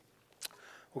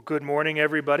Well, good morning,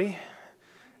 everybody.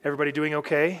 Everybody doing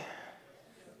okay?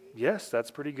 Yes,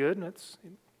 that's pretty good.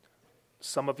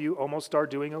 Some of you almost are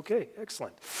doing okay.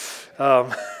 Excellent.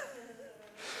 That's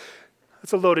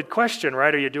a loaded question,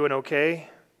 right? Are you doing okay?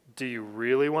 Do you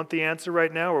really want the answer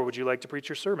right now, or would you like to preach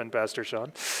your sermon, Pastor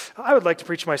Sean? I would like to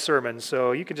preach my sermon,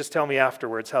 so you can just tell me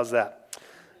afterwards. How's that?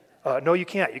 No, you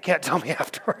can't. You can't tell me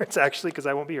afterwards, actually, because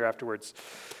I won't be here afterwards.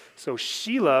 So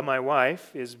Sheila, my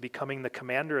wife, is becoming the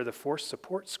commander of the Force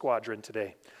Support Squadron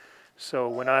today.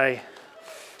 So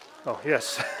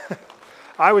yes.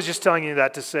 I was just telling you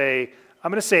that to say, I'm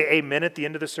going to say amen at the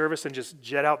end of the service and just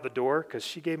jet out the door, because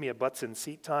she gave me a butts in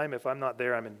seat time. If I'm not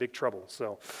there, I'm in big trouble.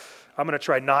 So I'm going to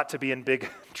try not to be in big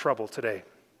trouble today.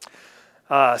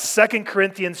 2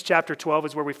 Corinthians chapter 12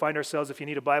 is where we find ourselves. If you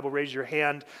need a Bible, raise your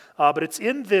hand. But it's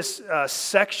in this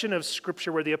section of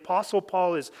Scripture where the Apostle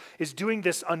Paul is doing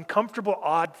this uncomfortable,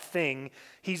 odd thing.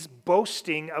 He's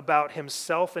boasting about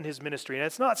himself and his ministry. And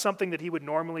it's not something that he would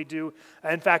normally do.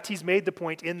 In fact, he's made the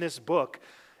point in this book,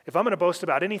 if I'm going to boast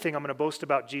about anything, I'm going to boast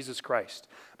about Jesus Christ.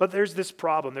 But there's this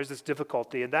problem, there's this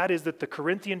difficulty, and that is that the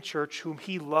Corinthian church, whom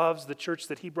he loves, the church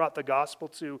that he brought the gospel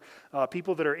to,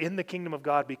 people that are in the kingdom of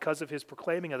God because of his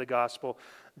proclaiming of the gospel,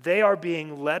 they are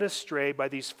being led astray by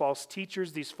these false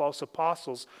teachers, these false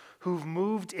apostles who've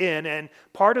moved in, and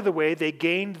part of the way they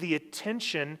gained the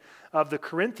attention of the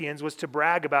Corinthians was to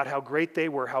brag about how great they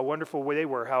were, how wonderful they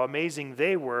were, how amazing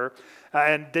they were.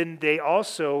 And then they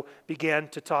also began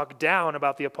to talk down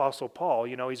about the Apostle Paul.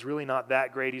 You know, he's really not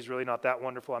that great. He's really not that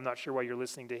wonderful. I'm not sure why you're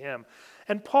listening to him.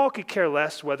 And Paul could care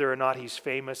less whether or not he's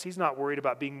famous. He's not worried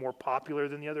about being more popular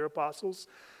than the other apostles.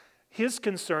 His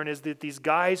concern is that these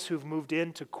guys who've moved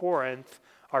into Corinth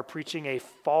are preaching a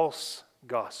false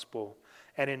gospel.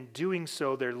 And in doing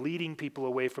so, they're leading people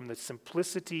away from the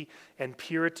simplicity and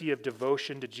purity of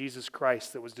devotion to Jesus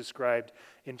Christ that was described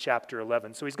in chapter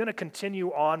 11. So he's going to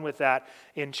continue on with that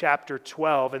in chapter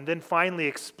 12 and then finally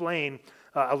explain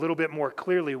a little bit more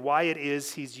clearly why it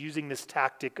is he's using this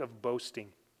tactic of boasting.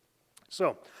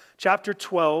 So, chapter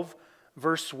 12,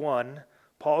 verse 1,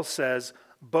 Paul says,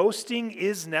 "Boasting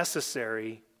is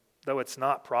necessary, though it's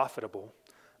not profitable.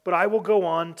 But I will go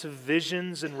on to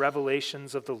visions and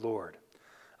revelations of the Lord.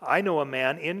 I know a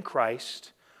man in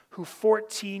Christ who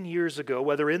 14 years ago,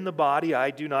 whether in the body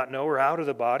I do not know or out of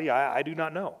the body I do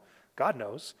not know, God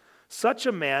knows, such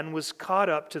a man was caught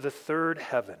up to the third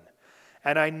heaven.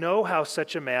 And I know how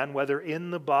such a man, whether in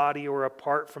the body or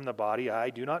apart from the body, I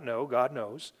do not know, God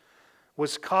knows,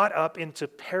 was caught up into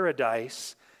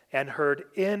paradise and heard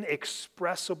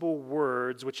inexpressible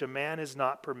words which a man is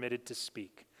not permitted to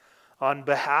speak. On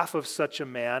behalf of such a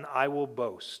man I will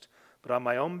boast, but on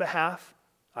my own behalf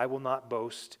I will not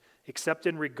boast, except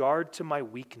in regard to my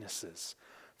weaknesses.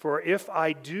 For if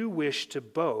I do wish to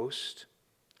boast,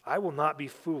 I will not be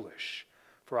foolish,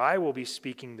 for I will be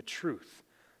speaking the truth.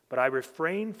 But I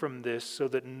refrain from this so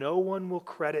that no one will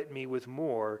credit me with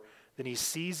more than he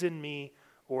sees in me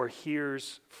or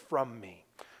hears from me."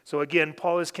 So again,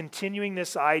 Paul is continuing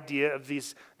this idea of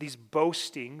these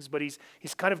boastings, but he's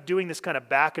kind of doing this kind of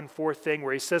back and forth thing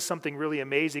where he says something really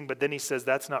amazing, but then he says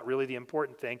that's not really the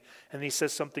important thing, and he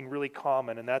says something really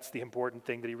common, and that's the important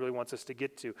thing that he really wants us to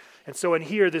get to. And so in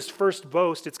here, this first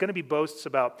boast, it's going to be boasts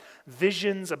about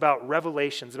visions, about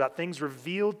revelations, about things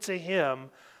revealed to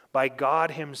him by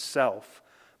God himself.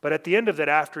 But at the end of that,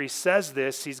 after he says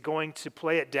this, he's going to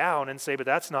play it down and say, but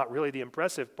that's not really the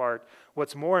impressive part.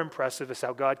 What's more impressive is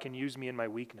how God can use me in my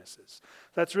weaknesses.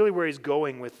 That's really where he's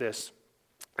going with this.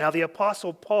 Now, the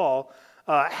Apostle Paul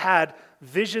had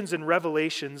visions and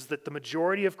revelations that the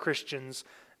majority of Christians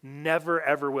never,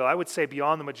 ever will. I would say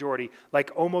beyond the majority, like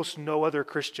almost no other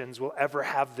Christians will ever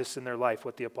have this in their life,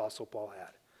 what the Apostle Paul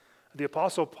had. The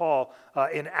Apostle Paul,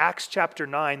 in Acts chapter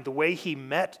 9, the way he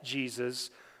met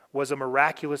Jesus was a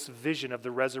miraculous vision of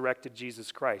the resurrected Jesus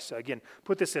Christ. So again,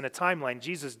 put this in a timeline.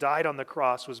 Jesus died on the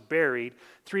cross, was buried.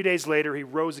 3 days later, he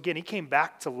rose again. He came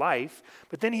back to life,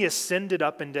 but then he ascended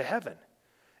up into heaven.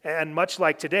 And much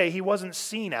like today, he wasn't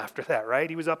seen after that, right?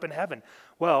 He was up in heaven.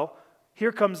 Well,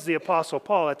 here comes the Apostle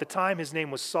Paul. At the time, his name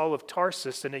was Saul of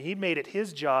Tarsus, and he made it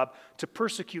his job to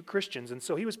persecute Christians. And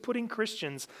so he was putting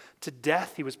Christians to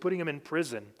death. He was putting them in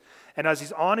prison. And as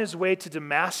he's on his way to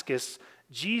Damascus,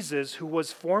 Jesus, who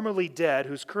was formerly dead,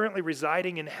 who's currently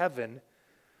residing in heaven,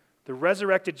 the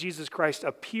resurrected Jesus Christ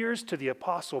appears to the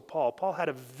Apostle Paul. Paul had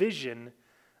a vision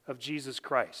of Jesus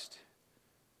Christ.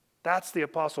 That's the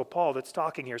Apostle Paul that's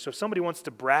talking here. So if somebody wants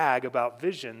to brag about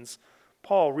visions,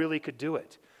 Paul really could do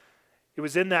it. It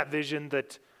was in that vision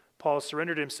that Paul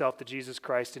surrendered himself to Jesus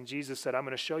Christ, and Jesus said, I'm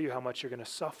going to show you how much you're going to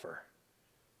suffer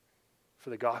for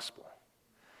the gospel.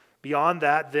 Beyond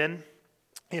that, then,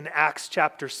 In Acts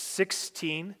chapter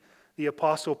 16, the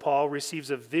Apostle Paul receives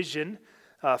a vision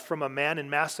from a man in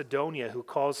Macedonia who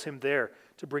calls him there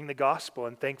to bring the gospel.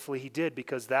 And thankfully he did,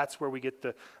 because that's where we get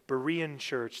the Berean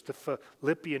church, the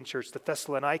Philippian church, the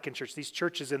Thessalonican church. These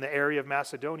churches in the area of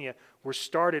Macedonia were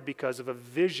started because of a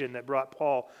vision that brought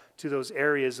Paul to those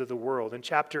areas of the world. In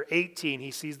chapter 18,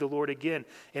 he sees the Lord again.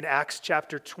 In Acts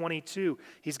chapter 22,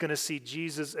 he's going to see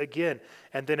Jesus again.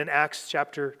 And then in Acts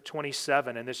chapter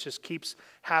 27, and this just keeps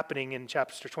happening in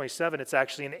chapter 27, it's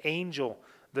actually an angel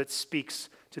that speaks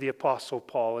to the Apostle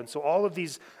Paul. And so all of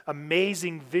these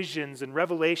amazing visions and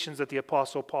revelations that the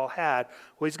Apostle Paul had,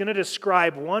 well, he's going to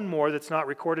describe one more that's not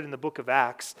recorded in the book of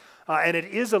Acts. And it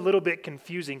is a little bit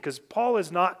confusing because Paul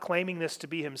is not claiming this to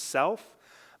be himself,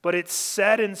 but it's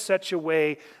said in such a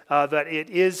way that it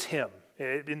is him.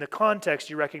 In the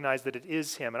context, you recognize that it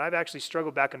is him. And I've actually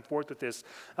struggled back and forth with this.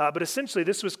 But essentially,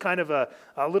 this was kind of a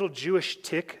little Jewish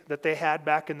tick that they had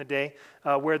back in the day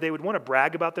where they would want to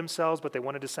brag about themselves, but they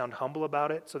wanted to sound humble about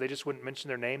it. So they just wouldn't mention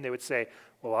their name. They would say,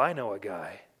 well, I know a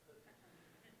guy.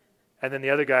 And then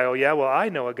the other guy, oh yeah, well, I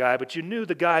know a guy, but you knew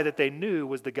the guy that they knew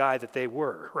was the guy that they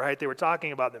were, right? They were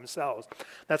talking about themselves.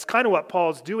 That's kind of what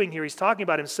Paul's doing here. He's talking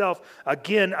about himself.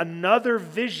 Again, another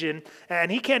vision,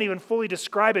 and he can't even fully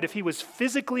describe it if he was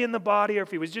physically in the body or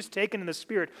if he was just taken in the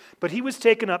spirit, but he was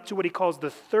taken up to what he calls the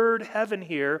third heaven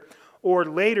here, or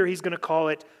later he's going to call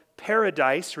it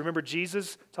paradise. Remember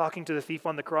Jesus talking to the thief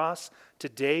on the cross?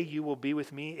 Today you will be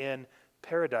with me in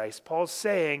paradise. Paul's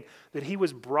saying that he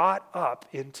was brought up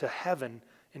into heaven,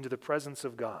 into the presence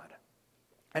of God.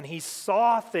 And he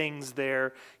saw things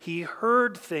there, he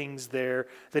heard things there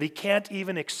that he can't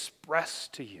even express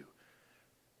to you.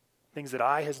 Things that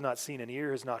eye has not seen and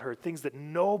ear has not heard, things that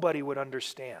nobody would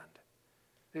understand.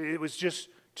 It was just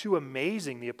too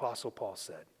amazing, the Apostle Paul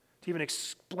said, to even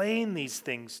explain these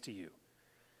things to you.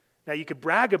 Now you could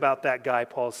brag about that guy,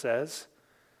 Paul says,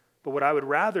 but what I would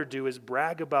rather do is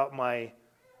brag about my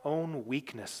own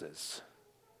weaknesses.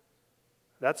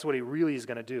 That's what he really is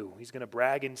going to do. He's going to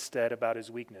brag instead about his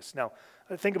weakness. Now,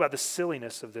 think about the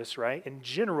silliness of this, right? In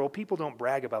general, people don't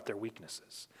brag about their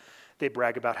weaknesses. They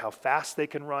brag about how fast they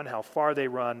can run, how far they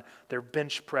run, their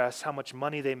bench press, how much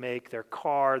money they make, their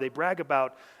car. They brag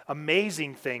about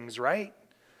amazing things, right?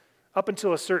 Up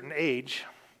until a certain age,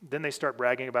 then they start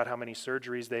bragging about how many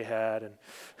surgeries they had and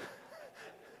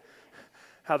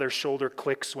how their shoulder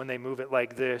clicks when they move it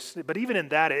like this. But even in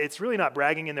that, it's really not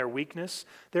bragging in their weakness.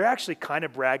 They're actually kind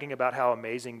of bragging about how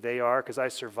amazing they are because I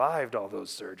survived all those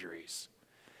surgeries.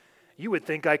 You would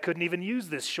think I couldn't even use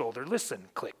this shoulder. Listen,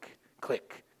 click,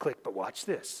 click, click, but watch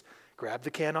this. Grab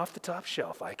the can off the top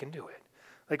shelf. I can do it.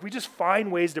 Like we just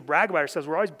find ways to brag about ourselves.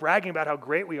 We're always bragging about how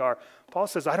great we are. Paul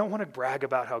says, I don't want to brag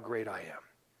about how great I am.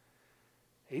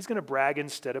 He's going to brag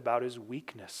instead about his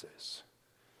weaknesses.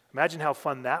 Imagine how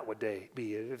fun that would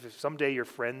be if someday your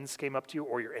friends came up to you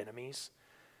or your enemies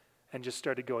and just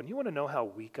started going, you want to know how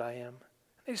weak I am?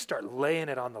 They just start laying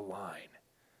it on the line.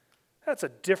 That's a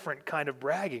different kind of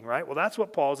bragging, right? Well, that's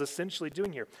what Paul's essentially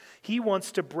doing here. He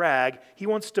wants to brag. He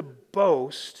wants to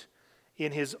boast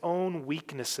in his own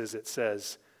weaknesses, it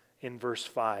says in verse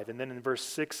 5. And then in verse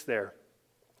 6 there,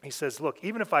 he says, look,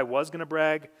 even if I was going to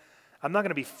brag, I'm not going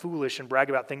to be foolish and brag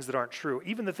about things that aren't true.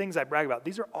 Even the things I brag about,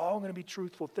 these are all going to be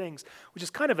truthful things, which is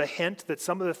kind of a hint that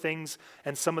some of the things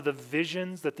and some of the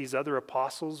visions that these other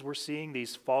apostles were seeing,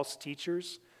 these false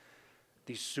teachers,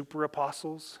 these super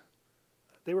apostles,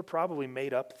 they were probably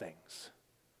made up things.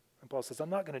 And Paul says, I'm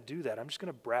not going to do that. I'm just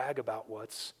going to brag about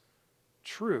what's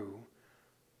true.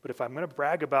 But if I'm going to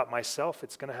brag about myself,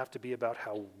 it's going to have to be about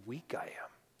how weak I am.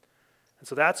 And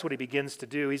so that's what he begins to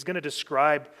do. He's going to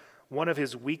describe one of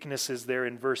his weaknesses there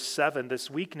in verse 7. This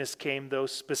weakness came, though,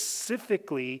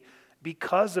 specifically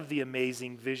because of the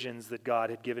amazing visions that God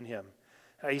had given him.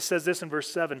 He says this in verse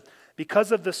 7,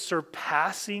 because of the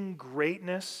surpassing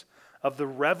greatness of the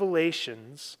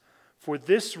revelations, for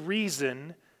this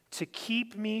reason, to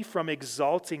keep me from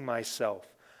exalting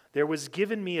myself, there was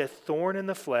given me a thorn in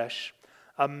the flesh,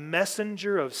 a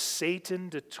messenger of Satan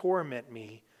to torment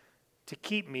me, to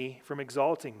keep me from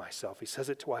exalting myself. He says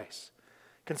it twice.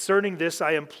 Concerning this,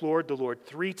 I implored the Lord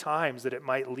 3 times that it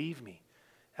might leave me.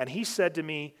 And he said to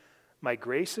me, my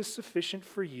grace is sufficient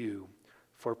for you,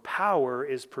 for power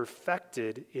is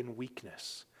perfected in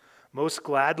weakness. Most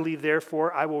gladly,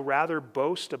 therefore, I will rather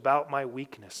boast about my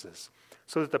weaknesses,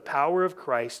 so that the power of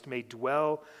Christ may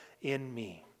dwell in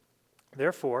me.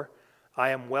 Therefore, I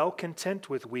am well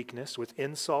content with weakness, with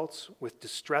insults, with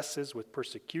distresses, with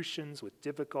persecutions, with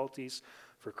difficulties,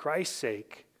 for Christ's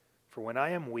sake, for when I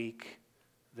am weak,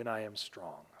 then I am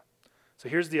strong. So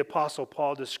here's the Apostle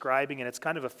Paul describing, and it's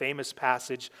kind of a famous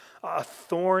passage, a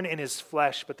thorn in his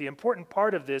flesh. But the important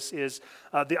part of this is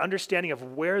the understanding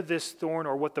of where this thorn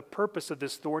or what the purpose of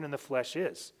this thorn in the flesh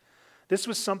is. This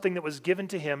was something that was given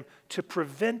to him to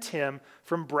prevent him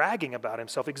from bragging about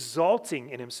himself,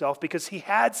 exalting in himself, because he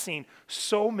had seen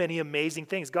so many amazing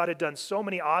things. God had done so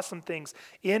many awesome things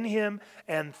in him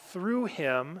and through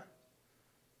him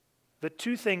that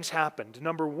two things happened.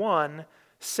 Number one,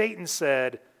 Satan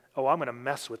said, oh, I'm going to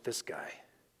mess with this guy.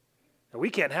 Now, we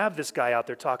can't have this guy out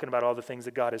there talking about all the things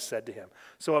that God has said to him.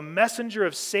 So a messenger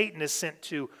of Satan is sent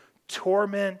to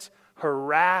torment,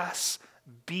 harass,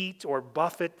 beat, or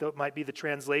buffet, that might be the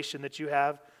translation that you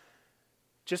have,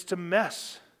 just to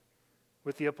mess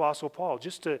with the Apostle Paul,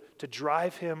 just to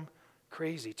drive him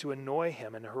crazy, to annoy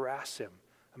him and harass him.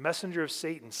 A messenger of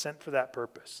Satan sent for that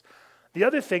purpose. The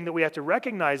other thing that we have to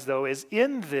recognize, though, is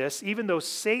in this, even though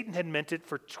Satan had meant it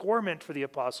for torment for the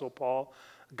Apostle Paul,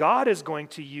 God is going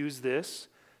to use this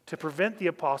to prevent the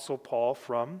Apostle Paul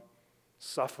from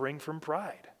suffering from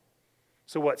pride.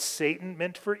 So what Satan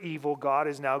meant for evil, God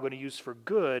is now going to use for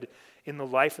good in the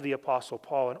life of the Apostle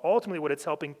Paul. And ultimately what it's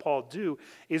helping Paul do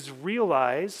is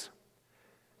realize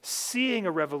seeing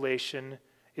a revelation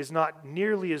is not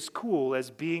nearly as cool as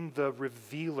being the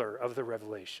revealer of the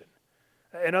revelation.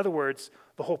 In other words,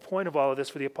 the whole point of all of this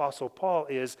for the Apostle Paul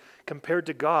is, compared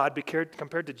to God,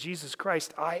 compared to Jesus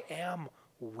Christ, I am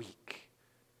weak.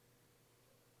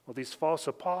 Well, these false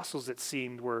apostles, it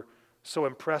seemed, were so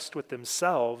impressed with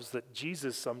themselves that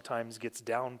Jesus sometimes gets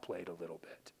downplayed a little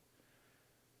bit.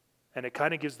 And it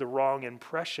kind of gives the wrong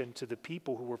impression to the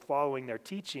people who were following their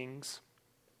teachings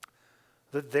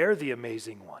that they're the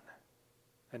amazing one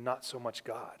and not so much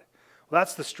God. Well,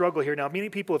 that's the struggle here. Now, many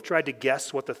people have tried to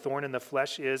guess what the thorn in the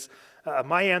flesh is.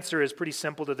 My answer is pretty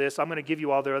simple to this. I'm going to give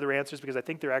you all their other answers because I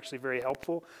think they're actually very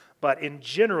helpful. But in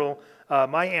general,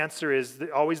 my answer is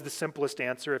always the simplest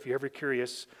answer. If you're ever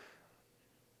curious,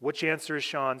 which answer is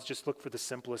Sean's? Just look for the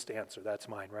simplest answer. That's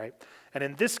mine, right? And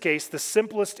in this case, the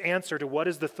simplest answer to what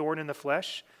is the thorn in the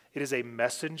flesh, it is a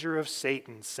messenger of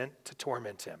Satan sent to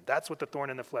torment him. That's what the thorn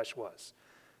in the flesh was.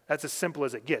 That's as simple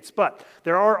as it gets. But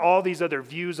there are all these other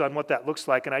views on what that looks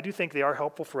like, and I do think they are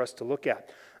helpful for us to look at.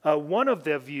 One of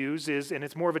the views is, and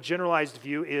it's more of a generalized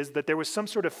view, is that there was some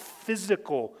sort of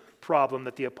physical problem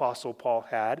that the Apostle Paul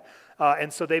had.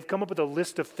 And so they've come up with a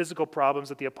list of physical problems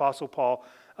that the Apostle Paul,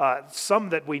 some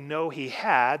that we know he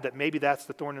had, that maybe that's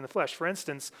the thorn in the flesh. For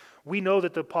instance, we know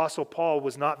that the Apostle Paul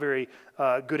was not very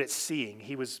good at seeing.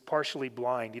 He was partially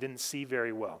blind. He didn't see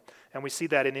very well. And we see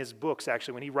that in his books,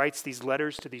 actually. When he writes these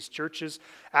letters to these churches,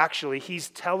 actually, he's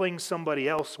telling somebody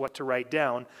else what to write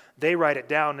down. They write it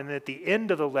down, and at the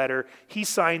end of the letter, he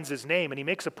signs his name. And he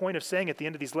makes a point of saying at the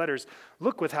end of these letters,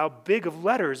 look with how big of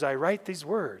letters I write these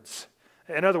words.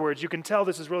 In other words, you can tell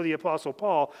this is really the Apostle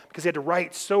Paul because he had to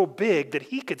write so big that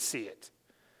he could see it.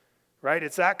 Right?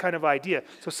 It's that kind of idea.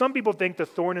 So some people think the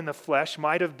thorn in the flesh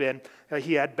might have been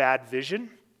he had bad vision.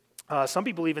 Some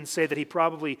people even say that he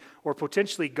probably or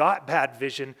potentially got bad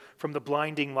vision from the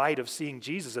blinding light of seeing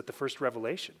Jesus at the first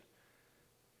revelation.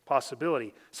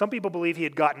 Possibility. Some people believe he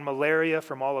had gotten malaria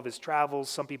from all of his travels.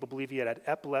 Some people believe he had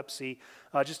epilepsy.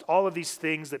 Just all of these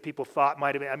things that people thought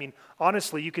might have been. I mean,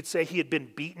 honestly, you could say he had been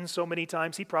beaten so many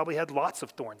times, he probably had lots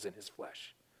of thorns in his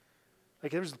flesh.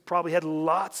 Like, he probably had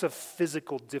lots of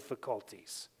physical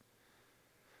difficulties.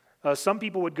 Some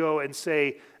people would go and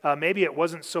say maybe it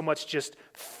wasn't so much just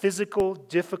physical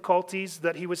difficulties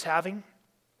that he was having,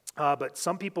 but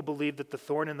some people believe that the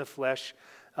thorn in the flesh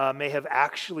may have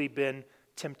actually been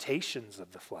temptations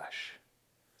of the flesh.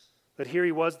 That here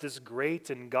he was, this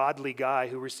great and godly guy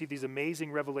who received these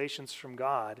amazing revelations from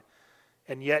God,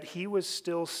 and yet he was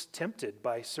still tempted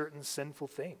by certain sinful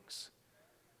things.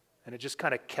 And it just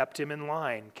kind of kept him in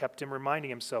line, kept him reminding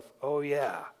himself, oh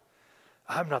yeah,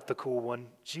 I'm not the cool one.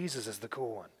 Jesus is the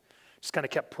cool one. Just kind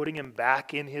of kept putting him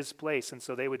back in his place. And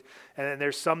so they would, and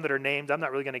there's some that are named. I'm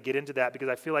not really going to get into that because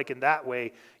I feel like in that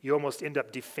way, you almost end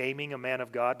up defaming a man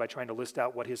of God by trying to list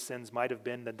out what his sins might have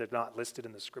been that they're not listed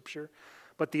in the scripture.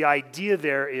 But the idea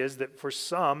there is that for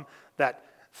some, that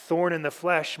thorn in the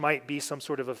flesh might be some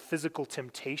sort of a physical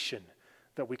temptation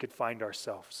that we could find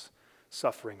ourselves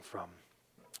suffering from.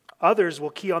 Others will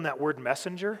key on that word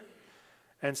messenger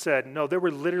and said, no, there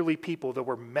were literally people that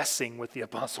were messing with the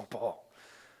Apostle Paul.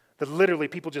 That literally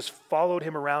people just followed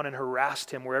him around and harassed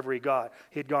him wherever he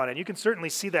had gone. And you can certainly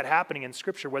see that happening in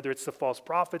Scripture, whether it's the false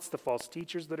prophets, the false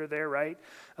teachers that are there, right?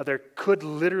 There could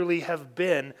literally have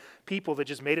been people that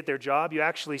just made it their job. You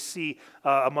actually see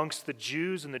amongst the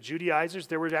Jews and the Judaizers,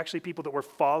 there were actually people that were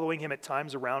following him at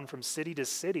times around from city to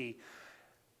city,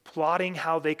 plotting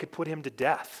how they could put him to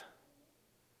death.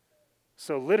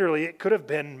 So literally, it could have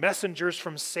been messengers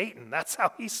from Satan. That's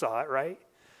how he saw it, right?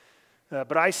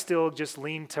 But I still just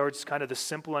lean towards kind of the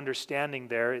simple understanding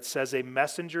there. It says, a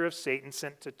messenger of Satan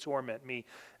sent to torment me.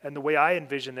 And the way I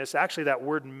envision this, actually that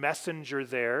word messenger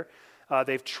there,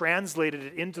 they've translated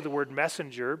it into the word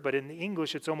messenger, but in the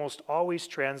English it's almost always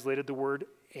translated the word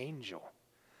angel.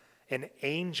 An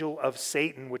angel of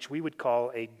Satan, which we would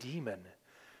call a demon,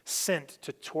 sent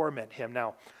to torment him.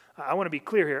 Now, I want to be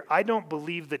clear here. I don't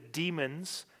believe that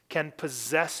demons can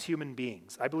possess human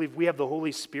beings. I believe we have the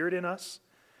Holy Spirit in us.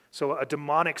 So a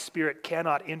demonic spirit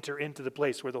cannot enter into the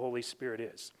place where the Holy Spirit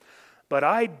is. But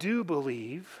I do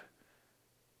believe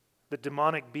that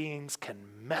demonic beings can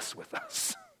mess with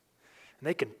us. And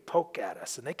they can poke at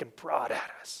us, and they can prod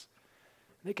at us.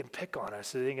 And they can pick on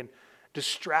us, and they can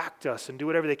distract us and do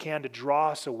whatever they can to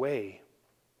draw us away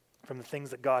from the things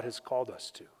that God has called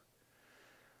us to.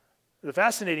 The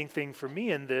fascinating thing for me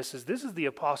in this is the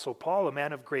Apostle Paul, a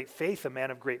man of great faith, a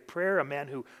man of great prayer, a man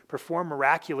who performed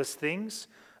miraculous things,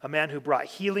 a man who brought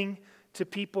healing to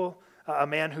people, a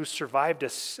man who survived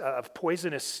a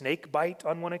poisonous snake bite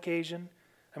on one occasion.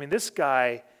 I mean, this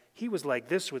guy, he was like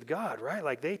this with God, right?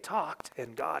 Like they talked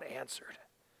and God answered.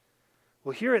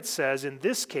 Well, here it says, in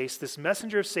this case, this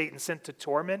messenger of Satan sent to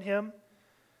torment him,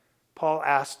 Paul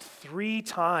asked 3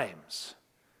 times.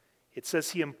 It says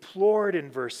he implored in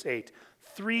verse 8.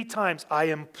 3 times, I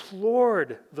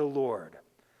implored the Lord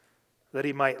that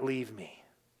he might leave me.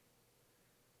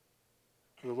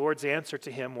 The Lord's answer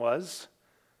to him was,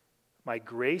 my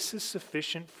grace is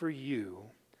sufficient for you,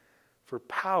 for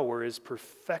power is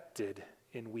perfected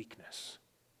in weakness.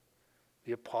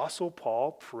 The Apostle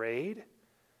Paul prayed,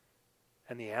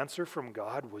 and the answer from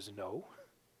God was no.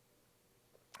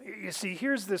 You see,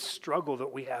 here's this struggle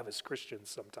that we have as Christians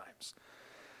sometimes.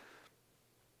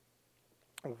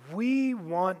 We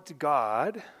want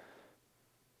God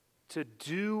to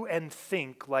do and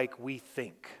think like we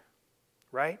think,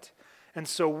 right? And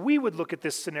so we would look at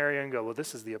this scenario and go, well,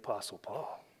 this is the Apostle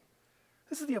Paul.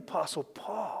 This is the Apostle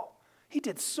Paul. He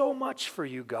did so much for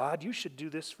you, God. You should do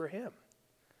this for him.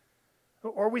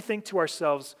 Or we think to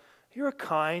ourselves, you're a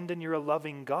kind and you're a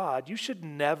loving God. You should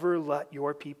never let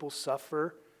your people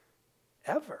suffer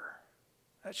ever.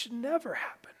 That should never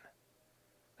happen.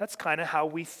 That's kind of how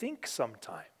we think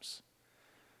sometimes.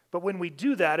 But when we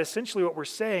do that, essentially what we're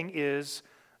saying is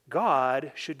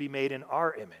God should be made in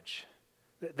our image.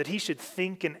 That he should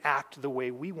think and act the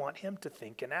way we want him to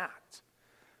think and act.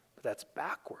 But that's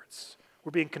backwards.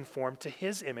 We're being conformed to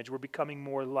his image. We're becoming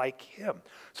more like him.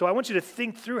 So I want you to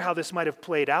think through how this might have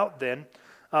played out then.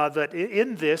 That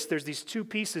in this, there's these 2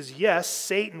 pieces. Yes,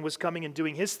 Satan was coming and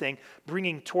doing his thing,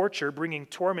 bringing torture, bringing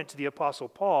torment to the Apostle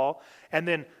Paul. And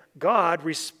then God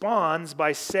responds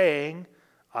by saying,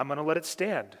 I'm going to let it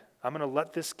stand. I'm going to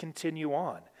let this continue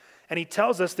on. And he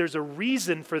tells us there's a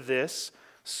reason for this,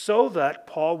 so that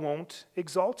Paul won't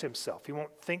exalt himself. He won't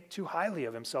think too highly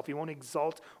of himself. He won't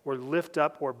exalt or lift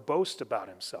up or boast about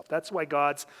himself. That's why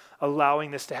God's allowing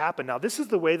this to happen. Now, this is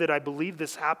the way that I believe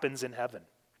this happens in heaven.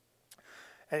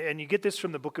 And you get this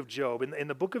from the book of Job. In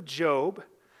the book of Job,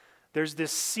 there's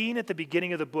this scene at the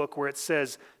beginning of the book where it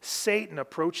says, Satan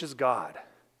approaches God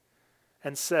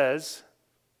and says,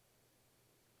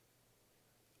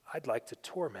 I'd like to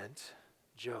torment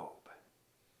Job.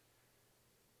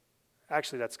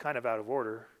 Actually, that's kind of out of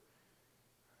order.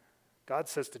 God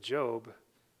says to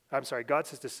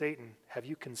Satan, have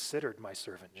you considered my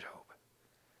servant Job?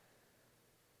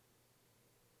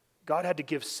 God had to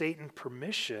give Satan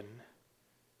permission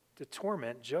to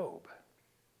torment Job.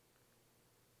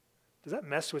 Does that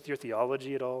mess with your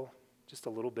theology at all? Just a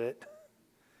little bit?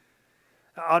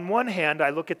 On one hand,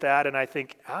 I look at that and I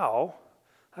think, ow,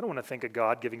 I don't want to think of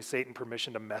God giving Satan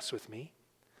permission to mess with me.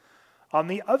 On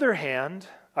the other hand,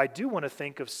 I do want to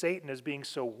think of Satan as being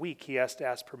so weak he has to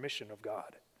ask permission of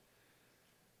God.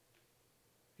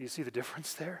 Do you see the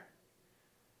difference there?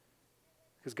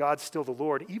 Because God's still the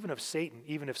Lord, even if Satan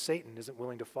isn't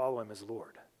willing to follow him as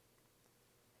Lord.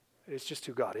 It's just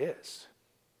who God is.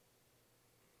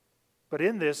 But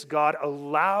in this, God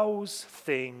allows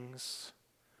things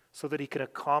so that he can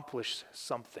accomplish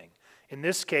something. In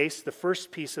this case, the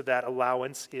first piece of that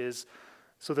allowance is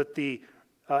so that the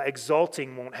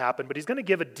exalting won't happen. But he's going to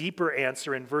give a deeper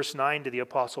answer in verse 9 to the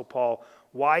Apostle Paul,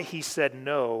 why he said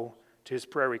no to his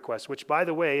prayer request. Which, by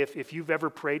the way, if you've ever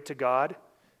prayed to God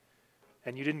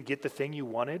and you didn't get the thing you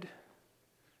wanted,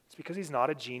 it's because he's not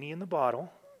a genie in the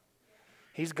bottle.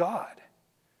 He's God.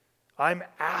 I'm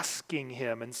asking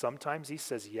him, and sometimes he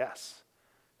says yes,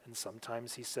 and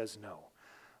sometimes he says no.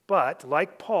 But,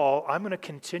 like Paul, I'm going to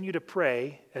continue to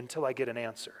pray until I get an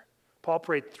answer. Paul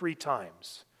prayed 3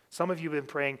 times. Some of you have been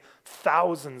praying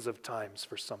thousands of times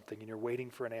for something and you're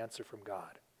waiting for an answer from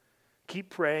God. Keep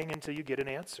praying until you get an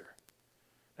answer.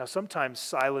 Now, sometimes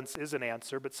silence is an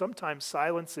answer, but sometimes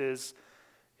silence is,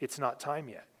 it's not time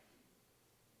yet.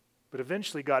 But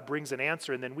eventually God brings an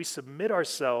answer, and then we submit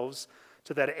ourselves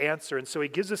to that answer. And so he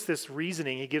gives us this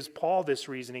reasoning. He gives Paul this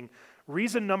reasoning.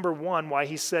 Reason number one why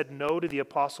he said no to the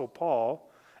Apostle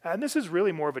Paul, and this is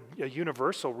really more of a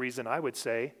universal reason, I would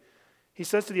say. He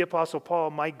says to the Apostle Paul,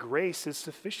 my grace is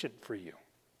sufficient for you.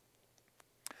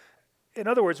 In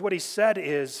other words, what he said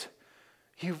is,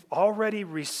 you've already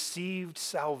received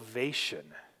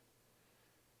salvation.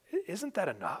 Isn't that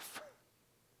enough?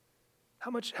 How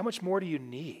much more do you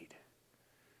need?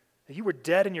 You were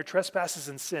dead in your trespasses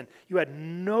and sin. You had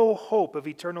no hope of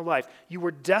eternal life. You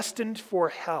were destined for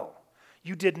hell.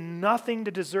 You did nothing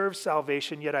to deserve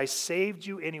salvation, yet I saved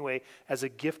you anyway as a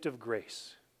gift of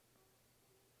grace.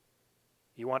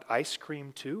 You want ice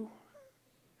cream too?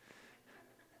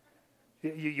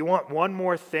 You want one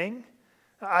more thing?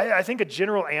 I think a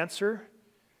general answer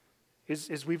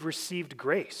is we've received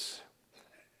grace.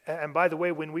 And by the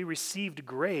way, when we received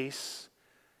grace,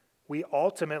 we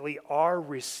ultimately are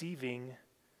receiving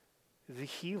the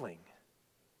healing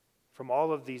from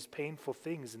all of these painful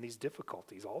things and these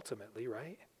difficulties, ultimately,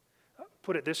 right?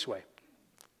 Put it this way.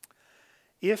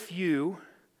 If you,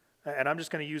 and I'm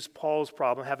just going to use Paul's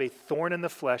problem, have a thorn in the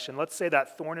flesh, and let's say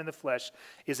that thorn in the flesh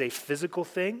is a physical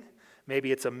thing,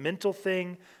 maybe it's a mental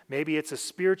thing, maybe it's a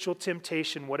spiritual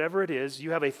temptation, whatever it is,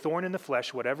 you have a thorn in the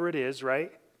flesh, whatever it is,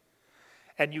 right?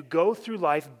 And you go through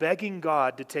life begging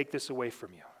God to take this away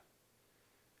from you.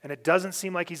 And it doesn't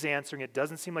seem like he's answering,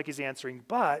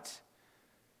 but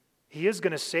he is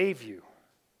going to save you.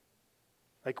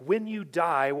 Like when you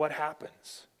die, what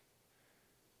happens?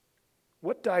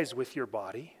 What dies with your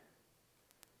body?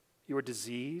 Your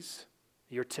disease,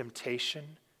 your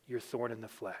temptation, your thorn in the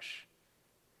flesh.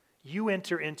 You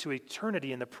enter into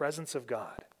eternity in the presence of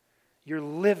God. You're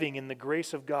living in the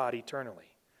grace of God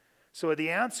eternally. So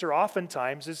the answer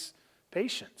oftentimes is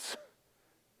patience.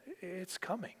 It's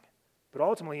coming. But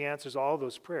ultimately he answers all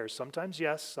those prayers. Sometimes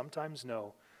yes, sometimes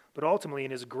no. But ultimately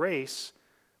in his grace,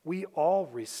 we all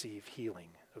receive healing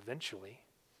eventually.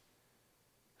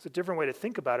 It's a different way to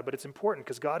think about it, but it's important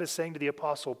because God is saying to the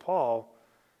Apostle Paul,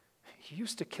 you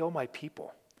used to kill my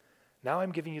people. Now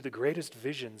I'm giving you the greatest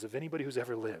visions of anybody who's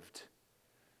ever lived.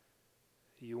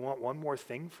 You want one more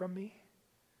thing from me?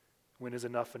 When is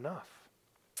enough enough?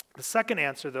 The second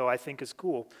answer, though, I think is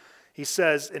cool. He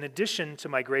says, in addition to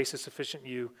my grace is sufficient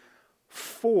you,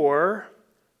 for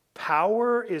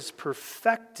power is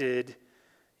perfected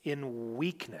in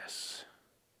weakness.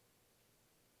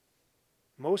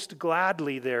 Most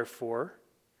gladly, therefore,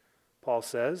 Paul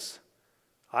says,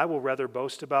 I will rather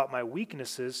boast about my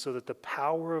weaknesses so that the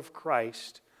power of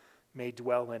Christ may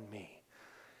dwell in me.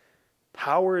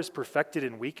 Power is perfected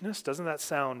in weakness? Doesn't that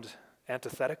sound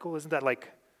antithetical? Isn't that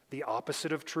like the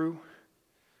opposite of true?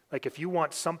 Like if you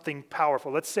want something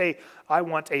powerful, let's say I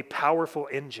want a powerful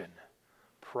engine.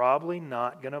 Probably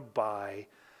not going to buy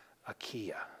a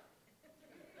Kia.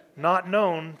 Not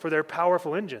known for their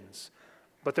powerful engines,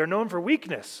 but they're known for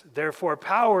weakness. Therefore,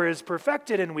 power is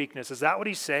perfected in weakness. Is that what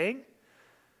he's saying?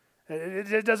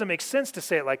 It doesn't make sense to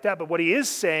say it like that, but what he is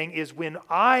saying is when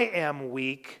I am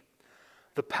weak,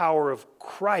 the power of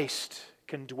Christ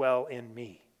can dwell in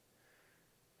me.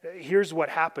 Here's what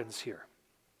happens here.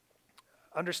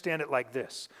 Understand it like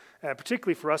this,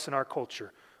 particularly for us in our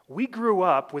culture. We grew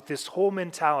up with this whole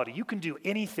mentality. You can do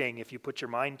anything if you put your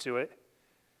mind to it.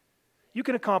 You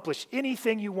can accomplish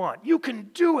anything you want. You can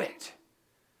do it.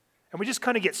 And we just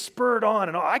kind of get spurred on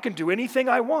and I can do anything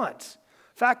I want.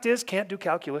 Fact is, can't do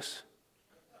calculus.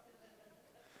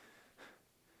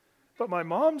 But my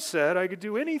mom said I could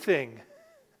do anything.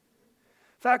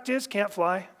 Fact is, can't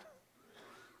fly.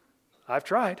 I've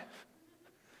tried.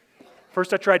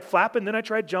 First I tried flapping, then I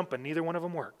tried jumping. Neither one of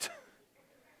them worked.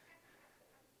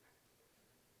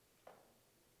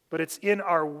 But it's in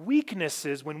our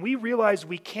weaknesses when we realize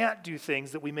we can't do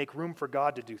things that we make room for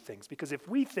God to do things. Because if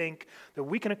we think that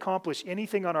we can accomplish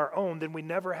anything on our own, then we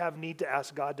never have need to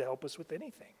ask God to help us with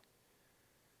anything.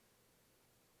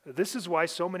 This is why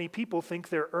so many people think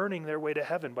they're earning their way to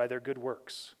heaven by their good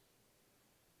works.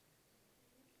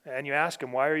 And you ask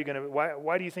them, why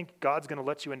do you think God's going to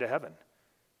let you into heaven?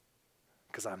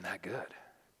 Because I'm that good.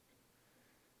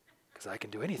 Because I can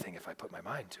do anything if I put my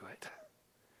mind to it.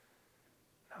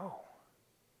 No.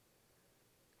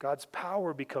 God's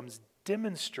power becomes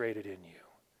demonstrated in you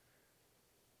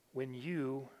when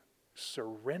you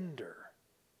surrender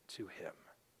to him.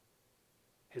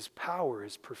 His power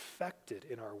is perfected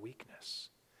in our weakness.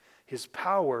 His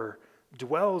power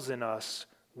dwells in us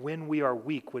when we are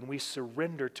weak, when we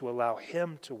surrender to allow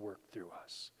him to work through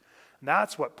us. And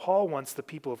that's what Paul wants the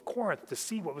people of Corinth to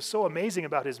see. What was so amazing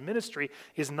about his ministry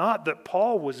is not that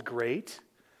Paul was great,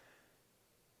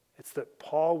 it's that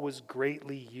Paul was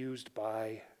greatly used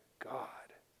by God.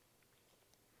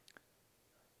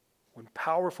 When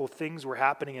powerful things were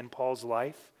happening in Paul's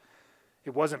life,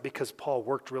 it wasn't because Paul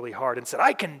worked really hard and said,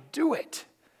 I can do it.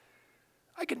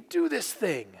 I can do this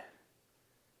thing.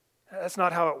 That's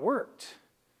not how it worked.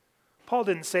 Paul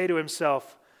didn't say to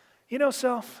himself,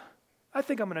 self, I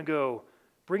think I'm going to go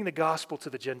bring the gospel to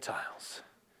the Gentiles.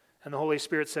 And the Holy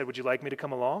Spirit said, would you like me to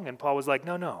come along? And Paul was like,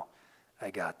 no,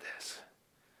 I got this.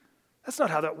 That's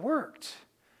not how that worked.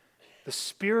 The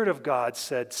Spirit of God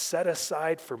said, set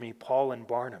aside for me Paul and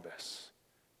Barnabas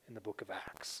in the book of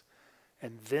Acts.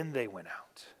 And then they went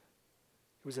out.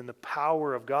 It was in the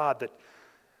power of God that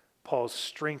Paul's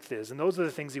strength is. And those are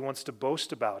the things he wants to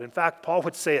boast about. In fact, Paul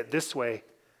would say it this way,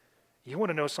 you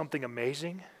want to know something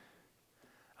amazing?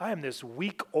 I am this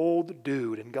weak old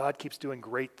dude and God keeps doing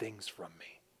great things from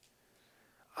me.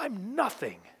 I'm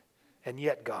nothing, and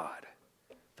yet God.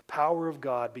 The power of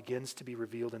God begins to be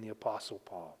revealed in the Apostle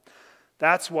Paul.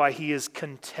 That's why he is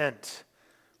content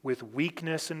with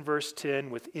weakness in verse 10,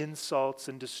 with insults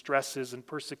and distresses and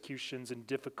persecutions and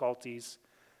difficulties.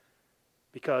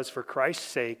 Because for Christ's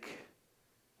sake,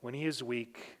 when he is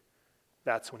weak,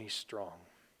 that's when he's strong.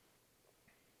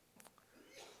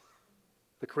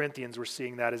 The Corinthians were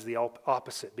seeing that as the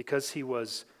opposite. Because he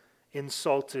was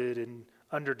insulted and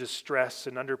under distress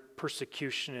and under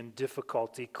persecution and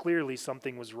difficulty, clearly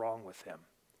something was wrong with him.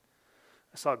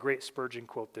 I saw a great Spurgeon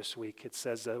quote this week. It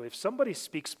says, if somebody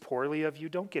speaks poorly of you,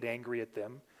 don't get angry at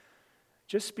them.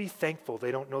 Just be thankful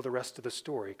they don't know the rest of the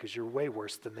story because you're way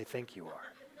worse than they think you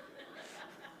are.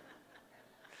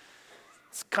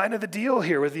 It's kind of the deal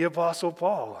here with the Apostle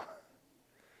Paul.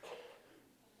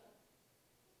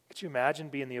 Could you imagine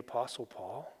being the Apostle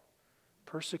Paul?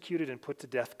 Persecuted and put to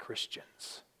death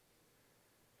Christians.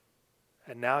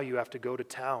 And now you have to go to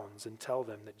towns and tell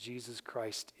them that Jesus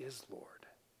Christ is Lord.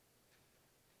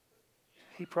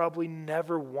 He probably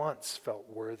never once felt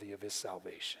worthy of his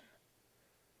salvation.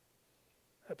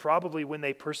 Probably when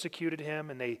they persecuted him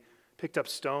and they picked up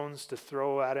stones to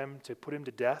throw at him to put him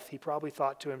to death, he probably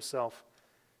thought to himself,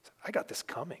 I got this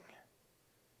coming.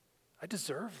 I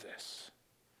deserve this.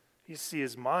 You see,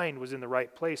 his mind was in the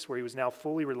right place where he was now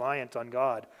fully reliant on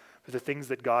God for the things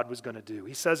that God was going to do.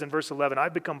 He says in verse 11,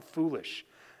 I've become foolish.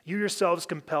 You yourselves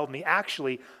compelled me.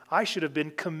 Actually, I should have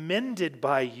been commended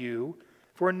by you,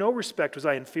 for in no respect was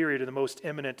I inferior to the most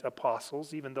eminent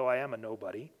apostles, even though I am a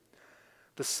nobody.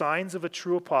 The signs of a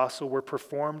true apostle were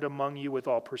performed among you with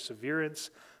all perseverance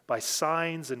by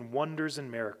signs and wonders and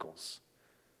miracles.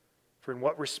 For in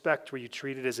what respect were you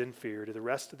treated as inferior to the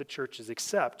rest of the churches,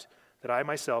 except that I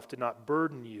myself did not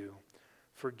burden you?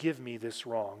 Forgive me this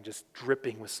wrong, just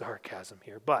dripping with sarcasm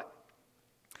here. But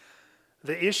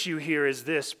the issue here is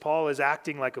this. Paul is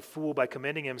acting like a fool by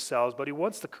commending himself, but he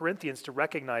wants the Corinthians to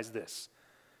recognize this.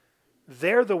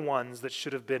 They're the ones that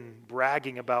should have been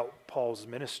bragging about Paul's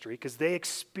ministry because they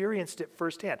experienced it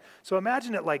firsthand. So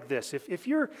imagine it like this. If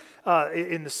you're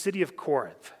in the city of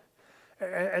Corinth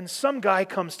and some guy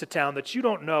comes to town that you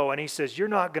don't know and he says, you're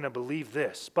not going to believe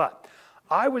this, but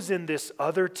I was in this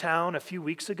other town a few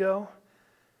weeks ago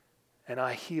and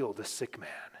I healed a sick man.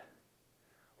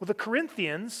 Well, the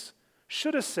Corinthians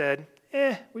should have said,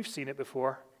 we've seen it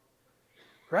before,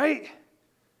 right?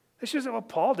 They should have said, well,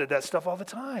 Paul did that stuff all the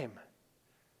time.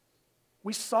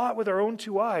 We saw it with our own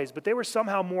two eyes, but they were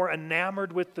somehow more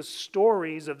enamored with the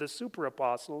stories of the super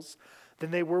apostles than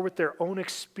they were with their own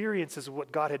experiences of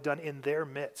what God had done in their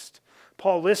midst.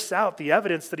 Paul lists out the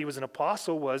evidence that he was an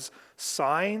apostle was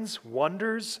signs,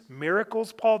 wonders,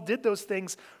 miracles. Paul did those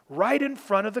things right in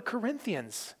front of the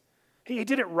Corinthians. He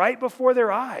did it right before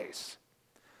their eyes.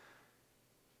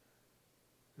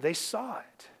 They saw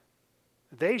it.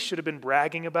 They should have been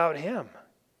bragging about him.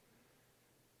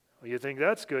 Well, you think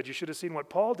that's good. You should have seen what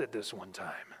Paul did this one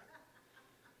time.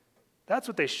 That's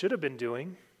what they should have been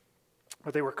doing.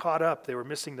 But they were caught up. They were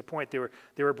missing the point.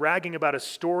 They were bragging about a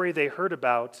story they heard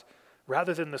about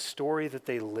rather than the story that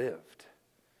they lived.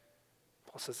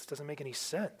 Paul says this doesn't make any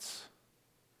sense.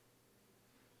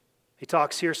 He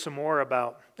talks here some more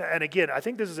about, and again, I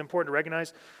think this is important to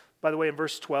recognize, by the way, in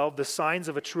verse 12, the signs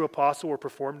of a true apostle were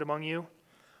performed among you.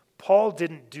 Paul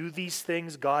didn't do these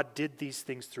things. God did these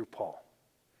things through Paul.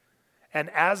 And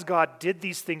as God did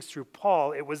these things through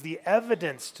Paul, it was the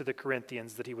evidence to the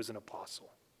Corinthians that he was an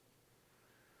apostle.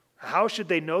 How should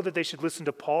they know that they should listen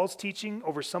to Paul's teaching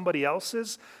over somebody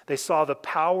else's? They saw the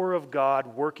power of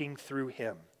God working through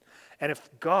him. And if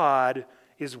God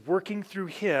is working through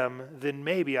him, then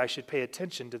maybe I should pay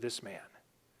attention to this man.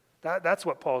 That's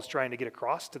what Paul's trying to get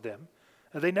across to them.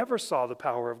 And they never saw the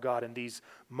power of God in these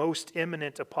most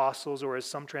eminent apostles, or as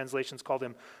some translations call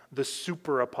them, the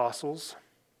super apostles.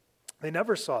 They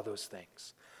never saw those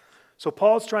things. So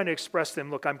Paul's trying to express to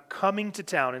them, look, I'm coming to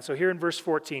town. And so here in verse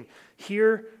 14,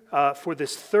 here for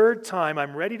this third time,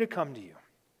 I'm ready to come to you.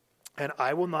 And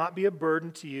I will not be a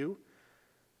burden to you,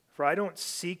 for I don't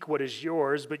seek what is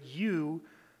yours, but you,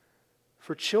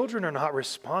 for children are not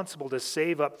responsible to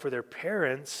save up for their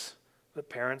parents, but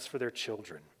parents for their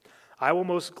children. I will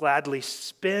most gladly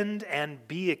spend and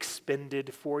be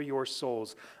expended for your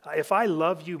souls. If I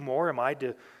love you more, am I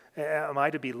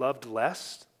to be loved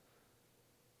less?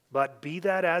 But be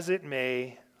that as it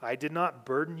may, I did not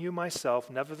burden you myself.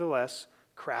 Nevertheless,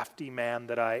 crafty man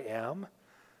that I am,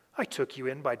 I took you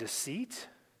in by deceit.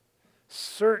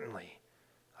 Certainly,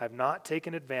 I have not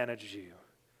taken advantage of you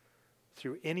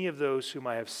through any of those whom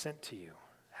I have sent to you.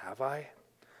 Have I?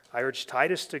 I urged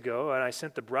Titus to go, and I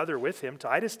sent the brother with him.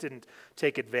 Titus didn't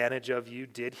take advantage of you,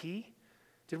 did he?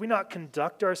 Did we not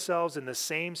conduct ourselves in the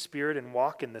same spirit and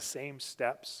walk in the same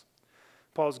steps?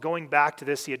 Paul's going back to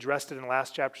this. He addressed it in the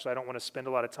last chapter, so I don't want to spend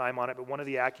a lot of time on it. But one of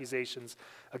the accusations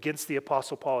against the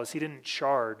Apostle Paul is he didn't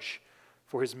charge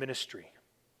for his ministry.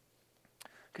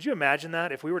 Could you imagine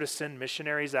that if we were to send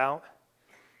missionaries out?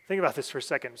 Think about this for a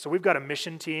second. So we've got a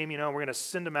mission team, we're going to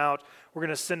send them out. We're going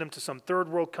to send them to some third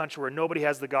world country where nobody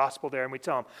has the gospel there. And we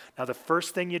tell them, now the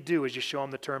first thing you do is you show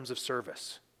them the terms of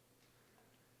service.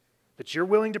 That you're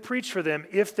willing to preach for them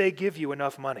if they give you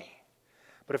enough money.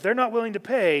 But if they're not willing to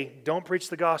pay, don't preach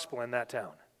the gospel in that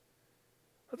town.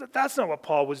 But that's not what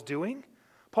Paul was doing.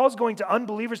 Paul's going to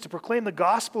unbelievers to proclaim the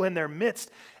gospel in their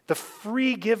midst, the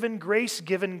free given, grace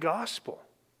given gospel.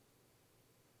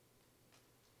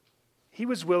 He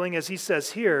was willing, as he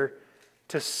says here,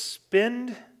 to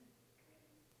spend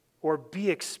or be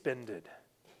expended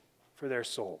for their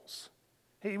souls.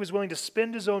 He was willing to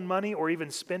spend his own money or even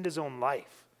spend his own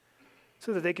life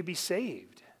so that they could be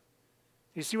saved.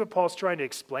 You see what Paul's trying to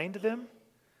explain to them?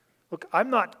 Look, I'm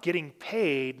not getting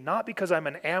paid not because I'm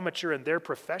an amateur and they're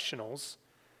professionals.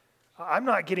 I'm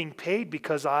not getting paid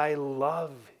because I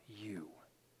love you.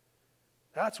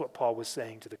 That's what Paul was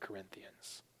saying to the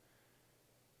Corinthians.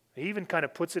 He even kind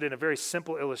of puts it in a very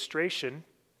simple illustration.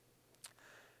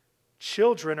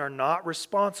 Children are not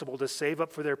responsible to save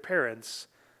up for their parents,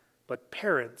 but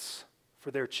parents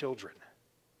for their children.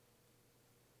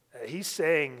 He's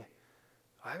saying,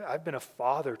 I've been a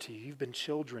father to you. You've been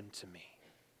children to me.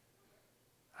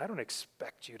 I don't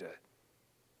expect you to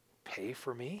pay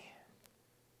for me.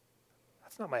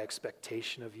 That's not my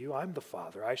expectation of you. I'm the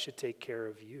father. I should take care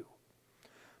of you.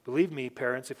 Believe me,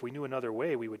 parents, if we knew another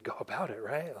way, we would go about it,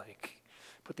 right? Like,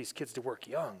 put these kids to work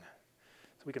young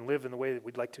so we can live in the way that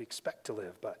we'd like to expect to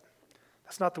live. But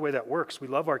that's not the way that works. We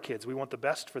love our kids. We want the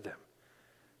best for them.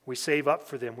 We save up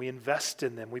for them. We invest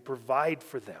in them. We provide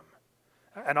for them.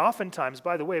 And oftentimes,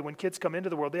 by the way, when kids come into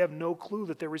the world, they have no clue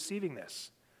that they're receiving this.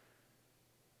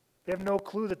 They have no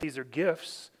clue that these are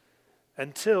gifts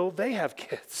until they have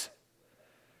kids.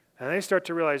 And they start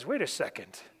to realize, wait a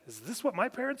second, is this what my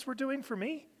parents were doing for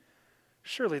me?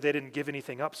 Surely they didn't give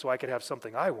anything up so I could have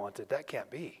something I wanted. That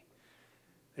can't be.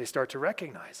 They start to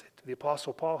recognize it. The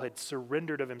Apostle Paul had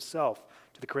surrendered of himself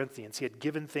to the Corinthians. He had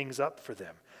given things up for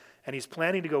them. And he's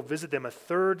planning to go visit them a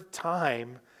third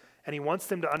time. And he wants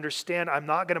them to understand, I'm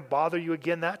not going to bother you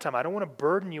again that time. I don't want to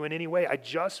burden you in any way. I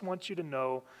just want you to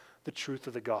know the truth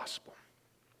of the gospel.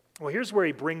 Well, here's where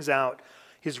he brings out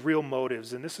his real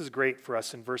motives. And this is great for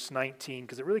us in verse 19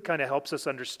 because it really kind of helps us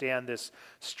understand this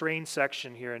strange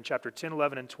section here in chapter 10,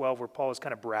 11, and 12 where Paul is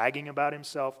kind of bragging about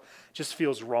himself. It just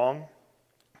feels wrong.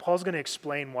 Paul's going to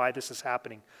explain why this is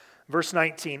happening. Verse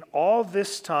 19, all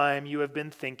this time you have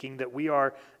been thinking that we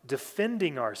are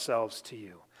defending ourselves to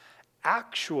you.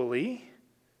 Actually,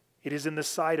 it is in the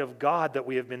sight of God that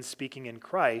we have been speaking in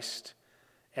Christ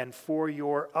and for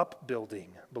your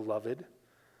upbuilding, beloved.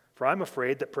 For I'm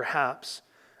afraid that perhaps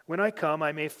when I come,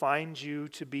 I may find you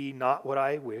to be not what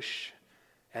I wish,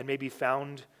 and may be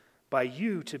found by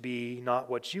you to be not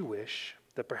what you wish,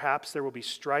 that perhaps there will be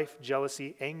strife,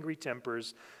 jealousy, angry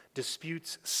tempers,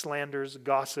 disputes, slanders,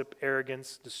 gossip,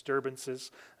 arrogance,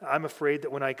 disturbances. I'm afraid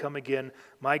that when I come again,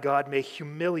 my God may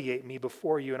humiliate me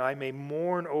before you, and I may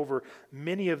mourn over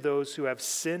many of those who have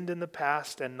sinned in the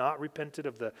past and not repented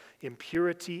of the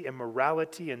impurity,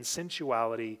 immorality, and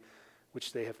sensuality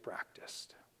which they have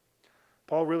practiced.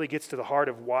 Paul really gets to the heart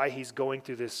of why he's going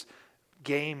through this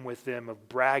game with them of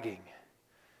bragging.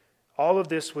 All of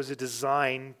this was a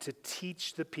design to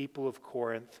teach the people of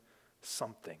Corinth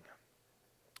something.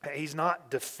 He's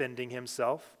not defending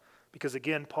himself because,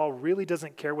 again, Paul really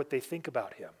doesn't care what they think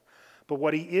about him. But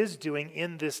what he is doing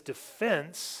in this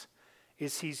defense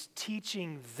is he's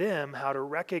teaching them how to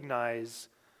recognize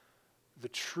the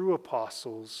true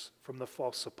apostles from the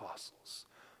false apostles,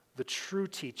 the true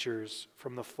teachers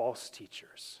from the false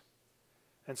teachers.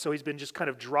 And so he's been just kind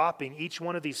of dropping each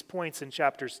one of these points in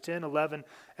chapters 10, 11,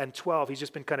 and 12. He's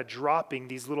just been kind of dropping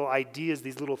these little ideas,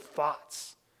 these little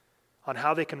thoughts on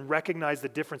how they can recognize the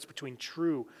difference between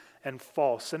true and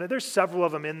false. And there's several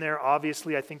of them in there,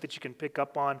 obviously, I think that you can pick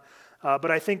up on.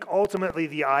 But I think ultimately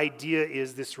the idea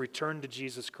is this return to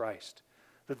Jesus Christ.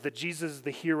 That Jesus is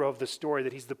the hero of the story,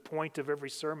 that he's the point of every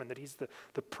sermon, that he's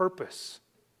the purpose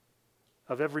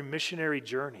of every missionary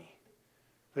journey.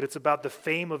 That it's about the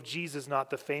fame of Jesus, not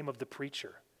the fame of the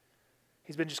preacher.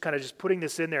 He's been just kind of putting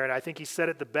this in there, and I think he said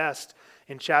it the best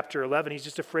in chapter 11. He's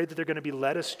just afraid that they're going to be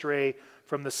led astray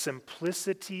from the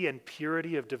simplicity and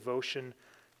purity of devotion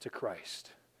to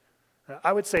Christ.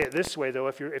 I would say it this way, though,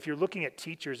 if you're looking at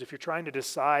teachers, if you're trying to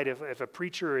decide if a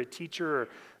preacher or a teacher or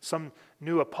some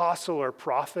new apostle or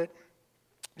prophet,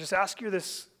 just ask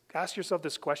yourself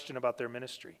this question about their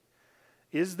ministry.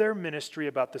 Is their ministry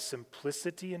about the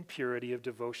simplicity and purity of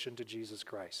devotion to Jesus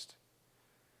Christ?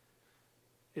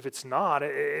 If it's not,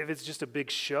 if it's just a big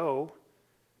show,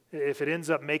 if it ends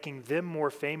up making them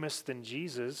more famous than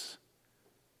Jesus,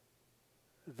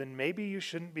 then maybe you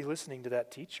shouldn't be listening to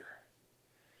that teacher.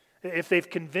 If they've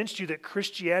convinced you that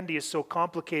Christianity is so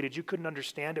complicated you couldn't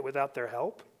understand it without their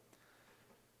help,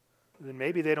 then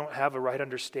maybe they don't have a right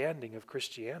understanding of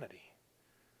Christianity.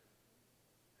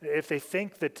 If you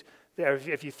think that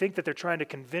they're trying to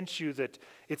convince you that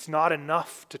it's not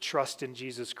enough to trust in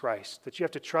Jesus Christ, that you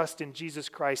have to trust in Jesus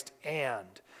Christ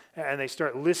and they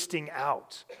start listing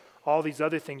out all these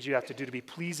other things you have to do to be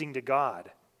pleasing to God,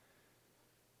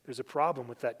 there's a problem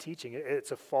with that teaching.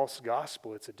 It's a false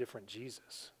gospel. It's a different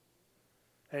Jesus.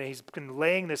 And he's been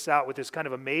laying this out with this kind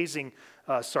of amazing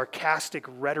sarcastic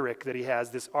rhetoric that he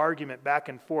has, this argument back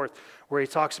and forth where he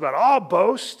talks about, I'll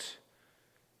boast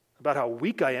about how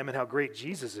weak I am and how great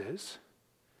Jesus is.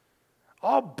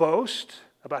 I'll boast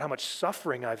about how much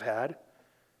suffering I've had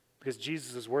because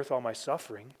Jesus is worth all my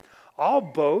suffering. I'll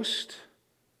boast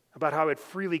about how I'd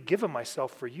freely given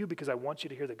myself for you because I want you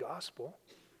to hear the gospel.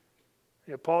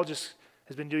 Paul just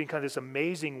has been doing kind of this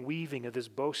amazing weaving of this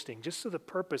boasting just for the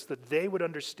purpose that they would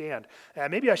understand.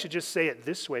 And maybe I should just say it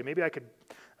this way. Maybe I could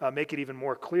make it even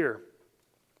more clear.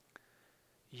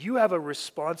 You have a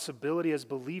responsibility as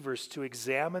believers to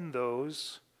examine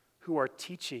those who are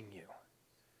teaching you,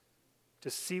 to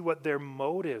see what their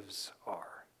motives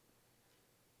are,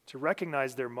 to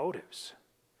recognize their motives.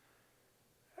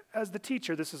 As the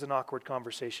teacher, this is an awkward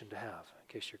conversation to have, in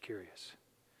case you're curious.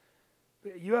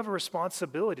 You have a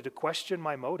responsibility to question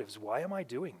my motives. Why am I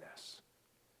doing this?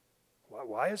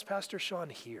 Why is Pastor Sean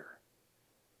here?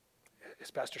 Is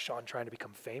Pastor Sean trying to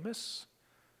become famous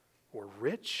or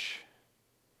rich?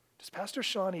 Does Pastor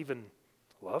Sean even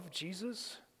love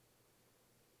Jesus?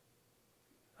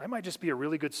 I might just be a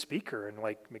really good speaker, and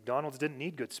McDonald's didn't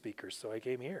need good speakers, so I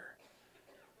came here.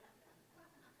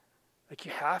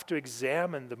 You have to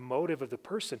examine the motive of the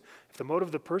person. If the motive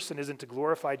of the person isn't to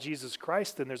glorify Jesus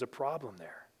Christ, then there's a problem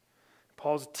there.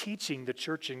 Paul's teaching the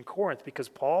church in Corinth because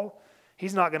Paul,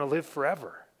 he's not going to live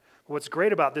forever. What's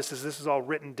great about this is all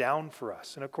written down for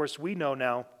us. And of course, we know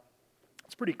now,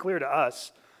 it's pretty clear to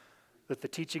us that the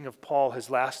teaching of Paul has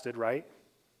lasted, right?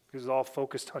 Because it's all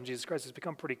focused on Jesus Christ. It's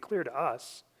become pretty clear to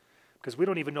us because we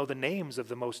don't even know the names of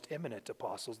the most eminent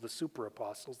apostles, the super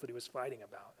apostles that he was fighting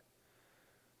about.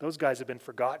 Those guys have been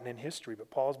forgotten in history, but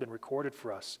Paul's been recorded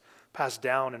for us, passed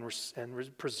down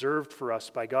and preserved for us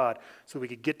by God so we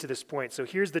could get to this point. So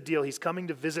here's the deal. He's coming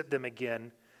to visit them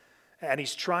again, and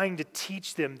he's trying to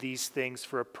teach them these things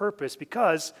for a purpose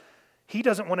because he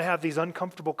doesn't want to have these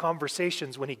uncomfortable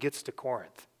conversations when he gets to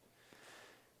Corinth.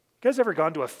 You guys ever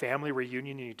gone to a family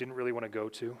reunion you didn't really want to go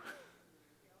to?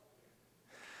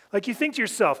 You think to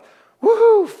yourself,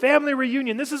 woohoo, family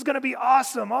reunion, this is going to be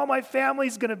awesome. All my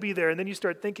family's going to be there. And then you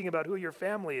start thinking about who your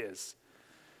family is.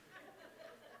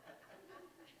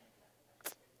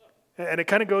 And it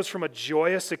kind of goes from a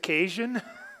joyous occasion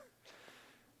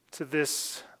to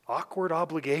this awkward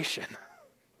obligation.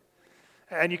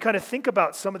 And you kind of think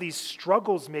about some of these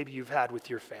struggles maybe you've had with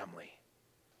your family.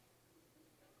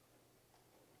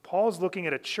 Paul's looking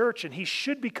at a church and he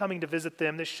should be coming to visit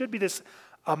them. There should be this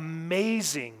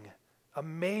amazing,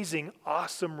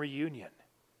 awesome reunion.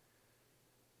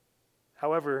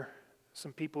 However,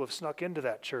 some people have snuck into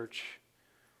that church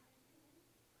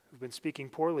who've been speaking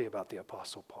poorly about the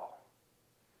Apostle Paul.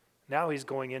 Now he's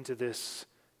going into this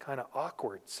kind of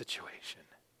awkward situation.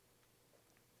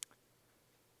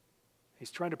 He's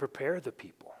trying to prepare the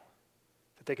people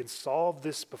that they can solve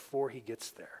this before he gets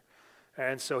there.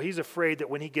 And so he's afraid that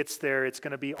when he gets there, it's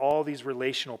going to be all these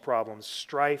relational problems: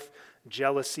 strife,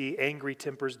 jealousy, angry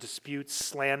tempers, disputes,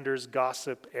 slanders,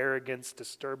 gossip, arrogance,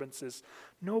 disturbances.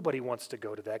 Nobody wants to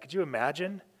go to that. Could you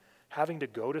imagine having to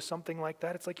go to something like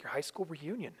that? It's like your high school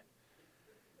reunion.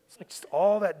 It's like just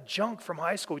all that junk from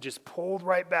high school just pulled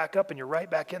right back up, and you're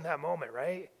right back in that moment,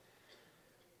 right?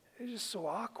 It's just so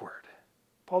awkward.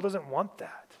 Paul doesn't want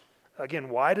that. Again,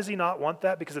 why does he not want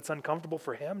that? Because it's uncomfortable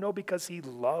for him? No, because he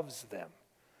loves them.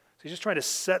 So he's just trying to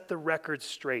set the record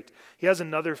straight. He has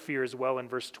another fear as well in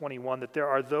verse 21, that there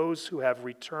are those who have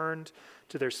returned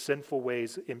to their sinful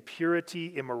ways: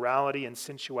 impurity, immorality, and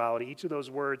sensuality. Each of those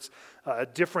words, a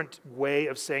different way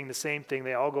of saying the same thing.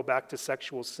 They all go back to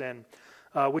sexual sin,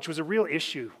 which was a real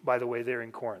issue, by the way, there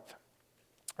in Corinth.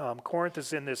 Corinth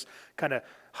is in this kind of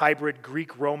hybrid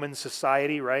Greek-Roman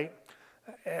society, right?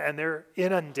 And they're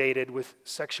inundated with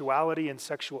sexuality and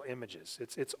sexual images.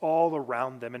 It's all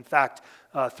around them. In fact,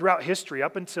 throughout history,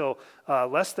 up until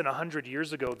less than 100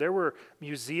 years ago, there were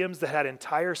museums that had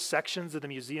entire sections of the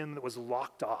museum that was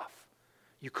locked off.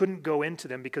 You couldn't go into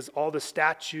them because all the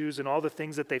statues and all the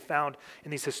things that they found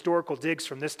in these historical digs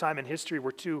from this time in history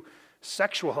were too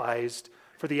sexualized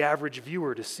for the average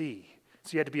viewer to see.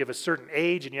 So you had to be of a certain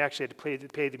age, and you actually had to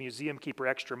pay the museum keeper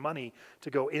extra money to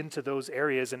go into those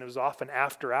areas, and it was often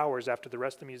after hours, after the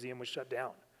rest of the museum was shut down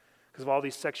because of all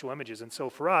these sexual images. And so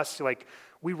for us, like,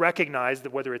 we recognize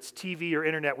that whether it's TV or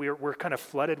internet, we're kind of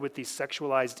flooded with these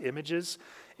sexualized images.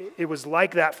 It was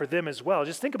like that for them as well.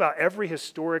 Just think about every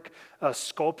historic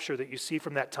sculpture that you see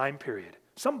from that time period.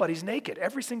 Somebody's naked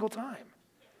every single time.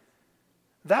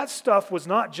 That stuff was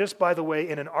not just, by the way,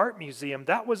 in an art museum.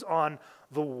 That was on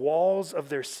the walls of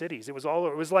their cities. It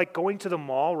was like going to the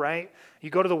mall, right? You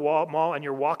go to the mall and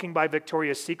you're walking by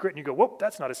Victoria's Secret and you go, whoop,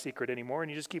 that's not a secret anymore.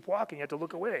 And you just keep walking. You have to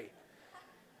look away.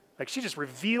 Like, she just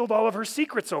revealed all of her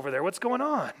secrets over there. What's going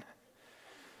on?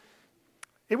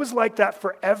 It was like that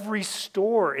for every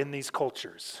store in these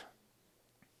cultures.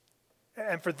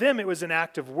 And for them, it was an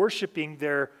act of worshiping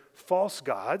their false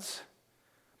gods.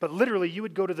 But literally, you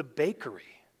would go to the bakery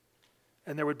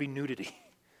and there would be nudity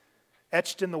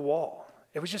etched in the wall.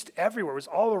 It was just everywhere. It was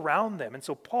all around them. And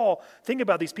so Paul, think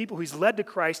about these people who he's led to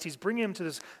Christ. He's bringing them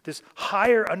to this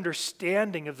higher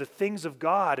understanding of the things of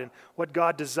God and what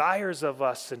God desires of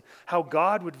us and how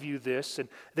God would view this. And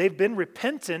they've been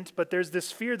repentant, but there's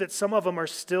this fear that some of them are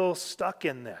still stuck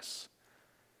in this.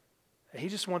 And he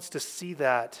just wants to see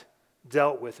that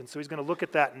dealt with. And so he's going to look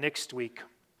at that next week.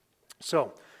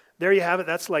 So there you have it.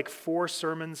 That's like 4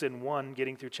 sermons in one,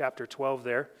 getting through chapter 12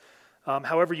 there.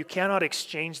 However, you cannot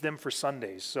exchange them for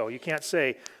Sundays. So you can't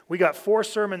say, we got 4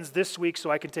 sermons this week so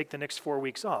I can take the next 4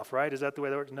 weeks off, right? Is that the way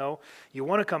that works? No. You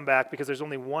want to come back because there's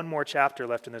only one more chapter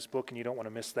left in this book and you don't want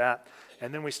to miss that.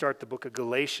 And then we start the book of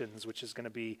Galatians, which is going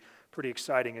to be pretty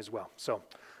exciting as well. So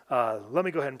let me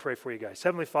go ahead and pray for you guys.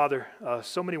 Heavenly Father,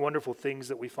 so many wonderful things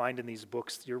that we find in these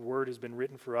books. Your word has been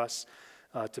written for us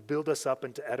to build us up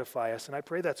and to edify us. And I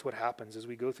pray that's what happens as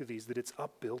we go through these, that it's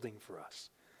upbuilding for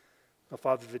us.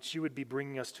 Father, that you would be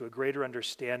bringing us to a greater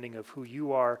understanding of who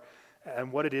you are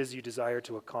and what it is you desire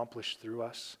to accomplish through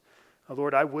us.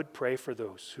 Lord, I would pray for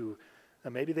those who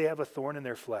maybe they have a thorn in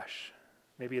their flesh.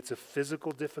 Maybe it's a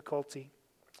physical difficulty.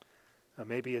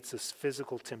 Maybe it's a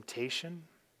physical temptation.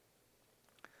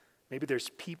 Maybe there's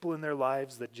people in their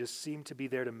lives that just seem to be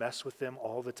there to mess with them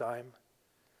all the time.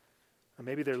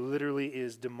 Maybe there literally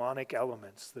is demonic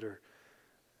elements that are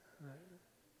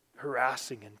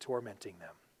harassing and tormenting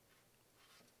them.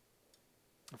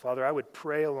 Father, I would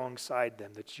pray alongside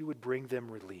them that you would bring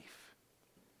them relief.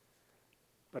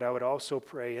 But I would also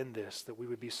pray in this that we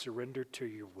would be surrendered to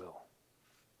your will.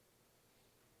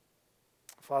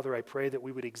 Father, I pray that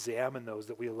we would examine those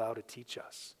that we allow to teach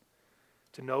us,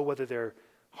 to know whether their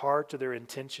heart or their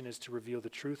intention is to reveal the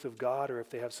truth of God or if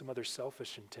they have some other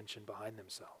selfish intention behind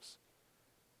themselves.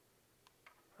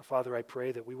 Father, I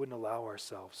pray that we wouldn't allow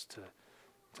ourselves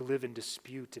to live in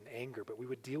dispute and anger, but we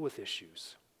would deal with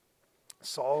issues,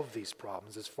 solve these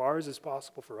problems as far as is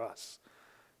possible for us,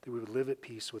 that we would live at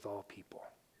peace with all people.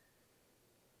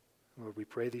 Lord, we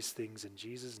pray these things in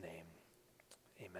Jesus' name.